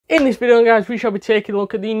In this video, guys, we shall be taking a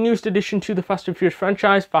look at the newest addition to the Fast and Furious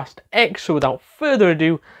franchise, Fast X. So without further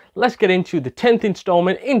ado, let's get into the 10th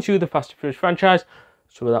installment into the Fast and Furious franchise.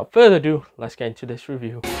 So without further ado, let's get into this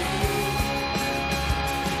review.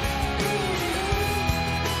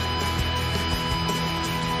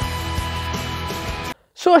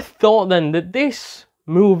 So I thought then that this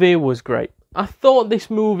movie was great. I thought this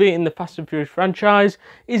movie in the Fast and Furious franchise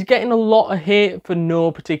is getting a lot of hate for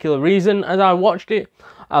no particular reason. As I watched it,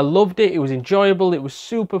 I loved it, it was enjoyable, it was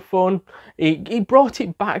super fun. It brought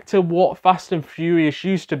it back to what Fast and Furious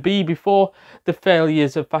used to be before the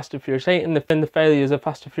failures of Fast and Furious 8 and the failures of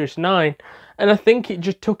Fast and Furious 9. And I think it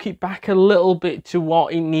just took it back a little bit to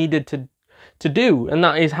what it needed to do. And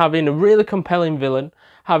that is having a really compelling villain,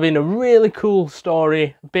 having a really cool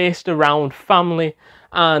story based around family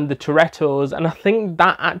and the Torettos, and I think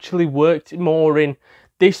that actually worked more in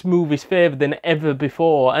this movie's favour than ever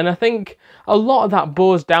before. And I think a lot of that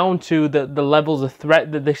boils down to the levels of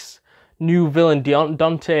threat that this new villain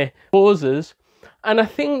Dante poses. And I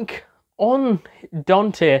think on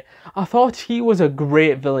Dante, I thought he was a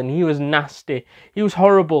great villain. He was nasty, he was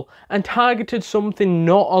horrible, and targeted something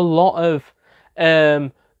not a lot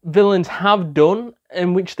of villains have done,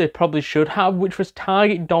 in which they probably should have, which was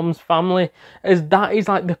target Dom's family, as that is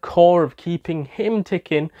like the core of keeping him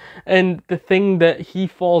ticking and the thing that he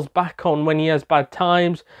falls back on when he has bad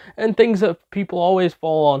times, and things that people always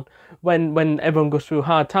fall on when everyone goes through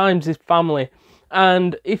hard times is family.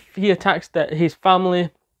 And if he attacks his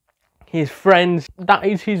family, his friends, that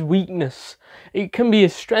is his weakness. It can be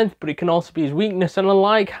his strength, but it can also be his weakness. And I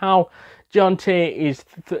like how Dante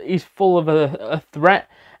is full of a threat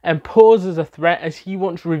and poses a threat, as he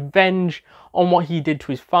wants revenge on what he did to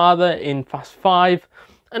his father in Fast 5.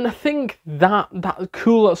 And I think that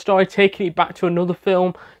cool little story, taking it back to another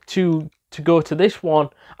film to go to this one,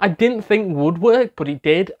 I didn't think would work, but it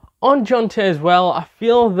did. On Dante as well, I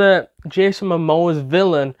feel that Jason Momoa's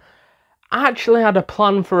villain actually had a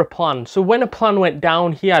plan for a plan. So when a plan went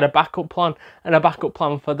down, he had a backup plan and a backup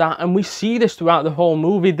plan for that. And we see this throughout the whole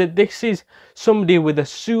movie, that this is somebody with a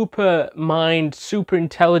super mind, super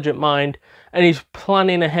intelligent mind, and he's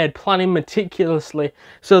planning ahead, planning meticulously,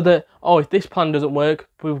 so that, oh, if this plan doesn't work,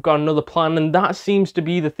 we've got another plan. And that seems to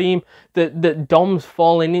be the theme that Dom's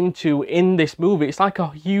falling into in this movie. It's like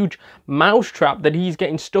a huge mousetrap that he's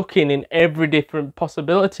getting stuck in every different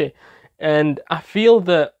possibility. And I feel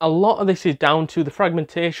that a lot of this is down to the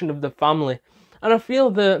fragmentation of the family. And I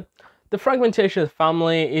feel that the fragmentation of the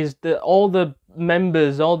family is that all the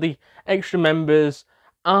members, all the extra members,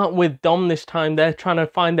 aren't with Dom this time. They're trying to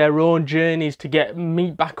find their own journeys to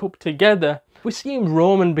meet back up together. We're seeing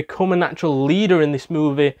Roman become an actual leader in this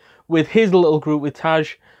movie with his little group with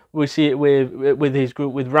Taj. We see it with his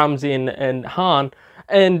group with Ramsey and Han.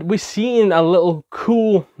 And we're seeing a little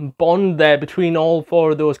cool bond there between all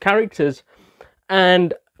four of those characters.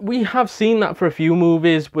 And we have seen that for a few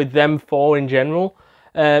movies with them four in general.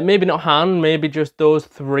 Maybe not Han, maybe just those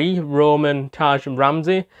three, Roman, Taj and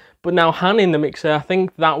Ramsey. But now Han in the mixer, I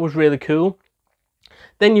think that was really cool.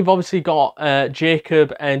 Then you've obviously got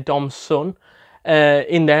Jacob and Dom's son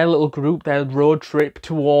in their little group, their road trip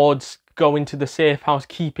towards going to the safe house,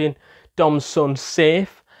 keeping Dom's son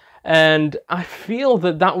safe. And I feel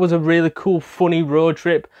that was a really cool, funny road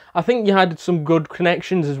trip. I think you had some good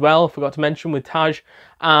connections as well, I forgot to mention, with Taj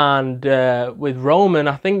and with Roman.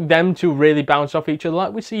 I think them two really bounced off each other,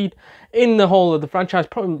 like we see in the whole of the franchise,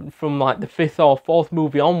 probably from like the 5th or 4th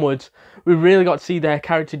movie onwards. We really got to see their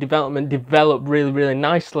character development develop really, really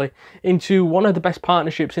nicely into one of the best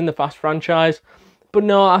partnerships in the Fast franchise. But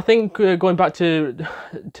no, I think going back to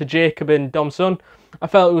Jacob and Dom's son, I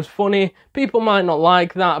felt it was funny. People might not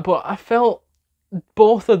like that, but I felt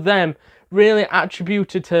both of them really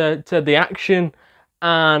attributed to the action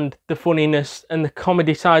and the funniness and the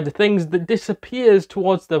comedy side of things that disappears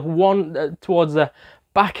towards the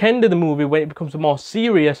back end of the movie, when it becomes more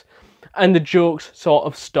serious and the jokes sort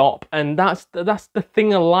of stop. And that's the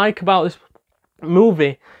thing I like about this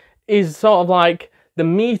movie, is sort of like the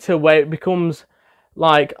meter where it becomes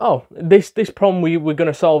like, oh, this problem we're going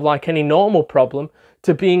to solve like any normal problem,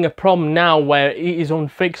 to being a problem now where it is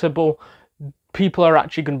unfixable. People are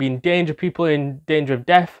actually going to be in danger, people are in danger of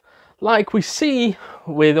death, like we see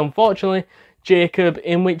with, unfortunately, Jacob,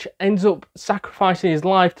 in which ends up sacrificing his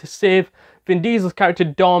life to save Vin Diesel's character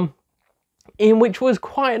Dom, in which was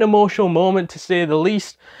quite an emotional moment, to say the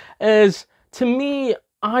least. As to me,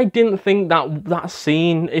 I didn't think that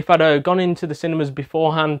scene, if I'd gone into the cinemas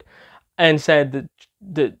beforehand and said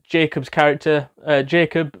that Jacob's character,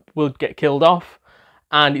 Jacob, will get killed off,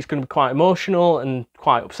 and it's going to be quite emotional and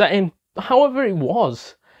quite upsetting. However, it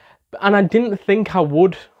was. And I didn't think I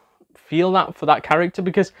would feel that for that character,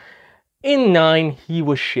 because in 9 he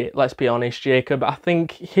was shit, let's be honest, Jacob. I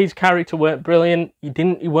think his character weren't brilliant.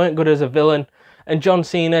 He weren't good as a villain, and John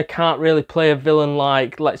Cena can't really play a villain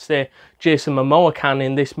like, let's say, Jason Momoa can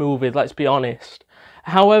in this movie, let's be honest.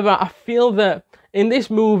 However, I feel that in this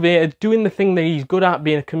movie, doing the thing that he's good at,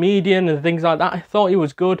 being a comedian and things like that, I thought he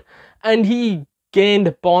was good, and he gained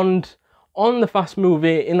a bond on the Fast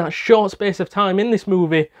movie in that short space of time in this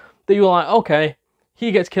movie that you were like, okay,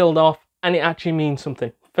 he gets killed off and it actually means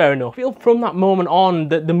something. Fair enough. I feel from that moment on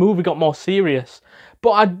that the movie got more serious.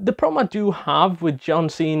 But the problem I do have with John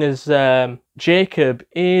Cena's Jacob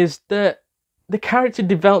is that the character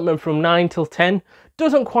development from 9 till 10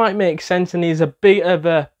 doesn't quite make sense, and there's a bit of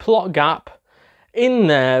a plot gap in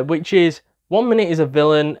there, which is 1 minute he's a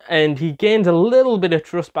villain and he gains a little bit of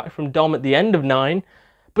trust back from Dom at the end of 9,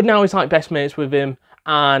 but now he's like best mates with him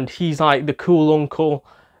and he's like the cool uncle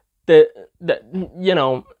that you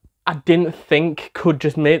know, I didn't think could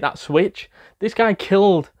just make that switch. This guy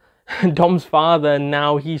killed Dom's father and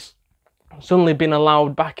now he's suddenly been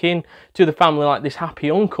allowed back in to the family like this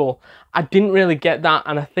happy uncle. I didn't really get that,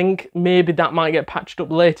 and I think maybe that might get patched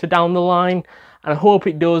up later down the line, and I hope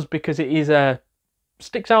it does, because it is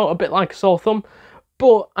sticks out a bit like a sore thumb.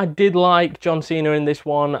 But I did like John Cena in this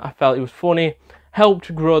one. I felt he was funny,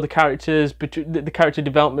 helped grow the characters, the character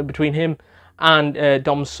development between him and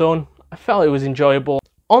Dom's son. I felt it was enjoyable.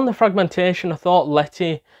 On the fragmentation, I thought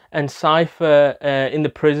Letty and Cypher in the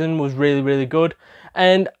prison was really, really good.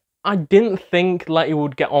 And I didn't think Letty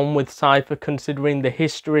would get on with Cypher considering the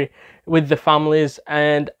history with the families.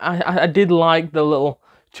 And I did like the little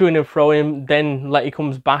to and fro him. Then Letty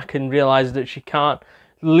comes back and realises that she can't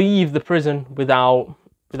leave the prison without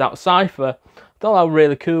Cypher. I thought that was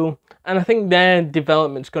really cool. And I think their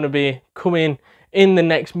development's going to be coming in the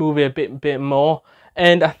next movie a bit more.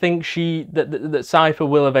 And I think that Cypher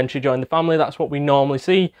will eventually join the family. That's what we normally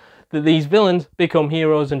see, that these villains become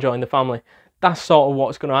heroes and join the family. That's sort of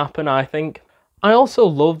what's going to happen, I think. I also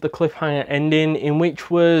love the cliffhanger ending, in which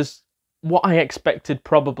was what I expected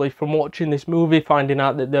probably from watching this movie, finding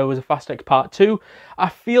out that there was a Fast X Part 2. I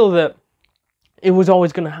feel that it was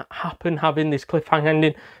always going to happen, having this cliffhanger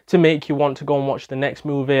ending to make you want to go and watch the next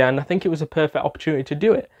movie, and I think it was a perfect opportunity to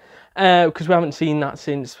do it. Because we haven't seen that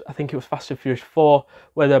since, I think it was Fast and Furious 4,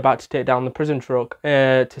 where they're about to take down the prison truck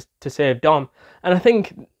to save Dom. And I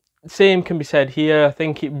think same can be said here. I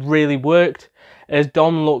think it really worked, as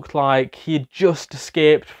Dom looked like he had just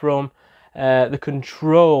escaped from the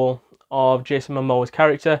control of Jason Momoa's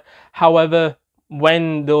character. However,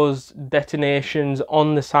 when those detonations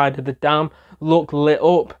on the side of the dam look lit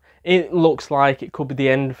up, it looks like it could be the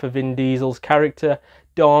end for Vin Diesel's character,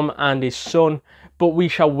 Dom, and his son. But we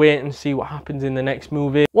shall wait and see what happens in the next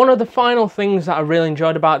movie. One of the final things that I really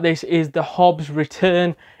enjoyed about this is the Hobbs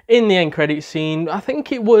return in the end credit scene. I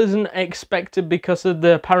think it wasn't expected because of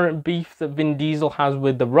the apparent beef that Vin Diesel has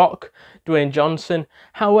with The Rock, Dwayne Johnson.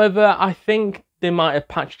 However, I think they might have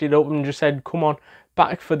patched it up and just said, come on,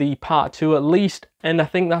 back for the part 2 at least. And I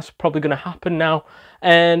think that's probably going to happen now.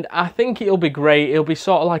 And I think it'll be great. It'll be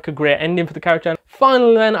sort of like a great ending for the character.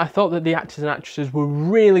 Finally then, I thought that the actors and actresses were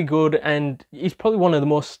really good, and he's probably one of the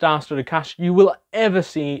most star-studded cast you will ever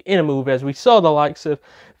see in a movie, as we saw the likes of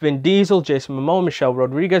Vin Diesel, Jason Momoa, Michelle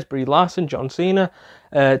Rodriguez, Brie Larson, John Cena,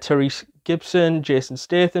 Tyrese Gibson, Jason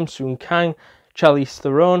Statham, Kang, Charlize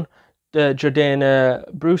Theron,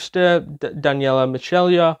 Jordana Brewster, Daniela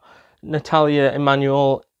Melchior, Natalie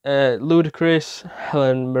Emmanuel, Ludacris,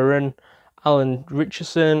 Helen Mirren,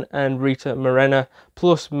 Ritchson, and Rita Moreno,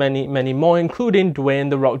 plus many, many more, including Dwayne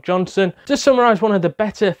 "The Rock" Johnson. To summarise, one of the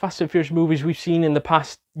better Fast and Furious movies we've seen in the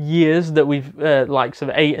past years, that we've, likes of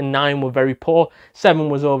 8 and 9 were very poor, 7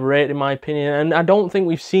 was overrated in my opinion, and I don't think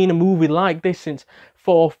we've seen a movie like this since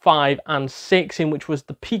 4, 5 and 6, in which was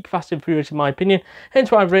the peak Fast and Furious in my opinion. Hence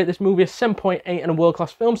why I've rated this movie a 7.8 and a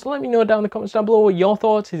world-class film. So let me know down in the comments down below what your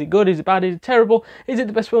thoughts. Is it good? Is it bad? Is it terrible? Is it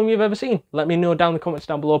the best film you've ever seen? Let me know down in the comments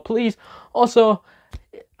down below, please. Also,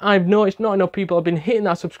 I've noticed not enough people have been hitting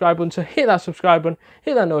that subscribe button, so hit that subscribe button,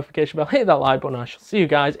 hit that notification bell, hit that like button. I shall see you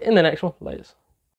guys in the next one. Later.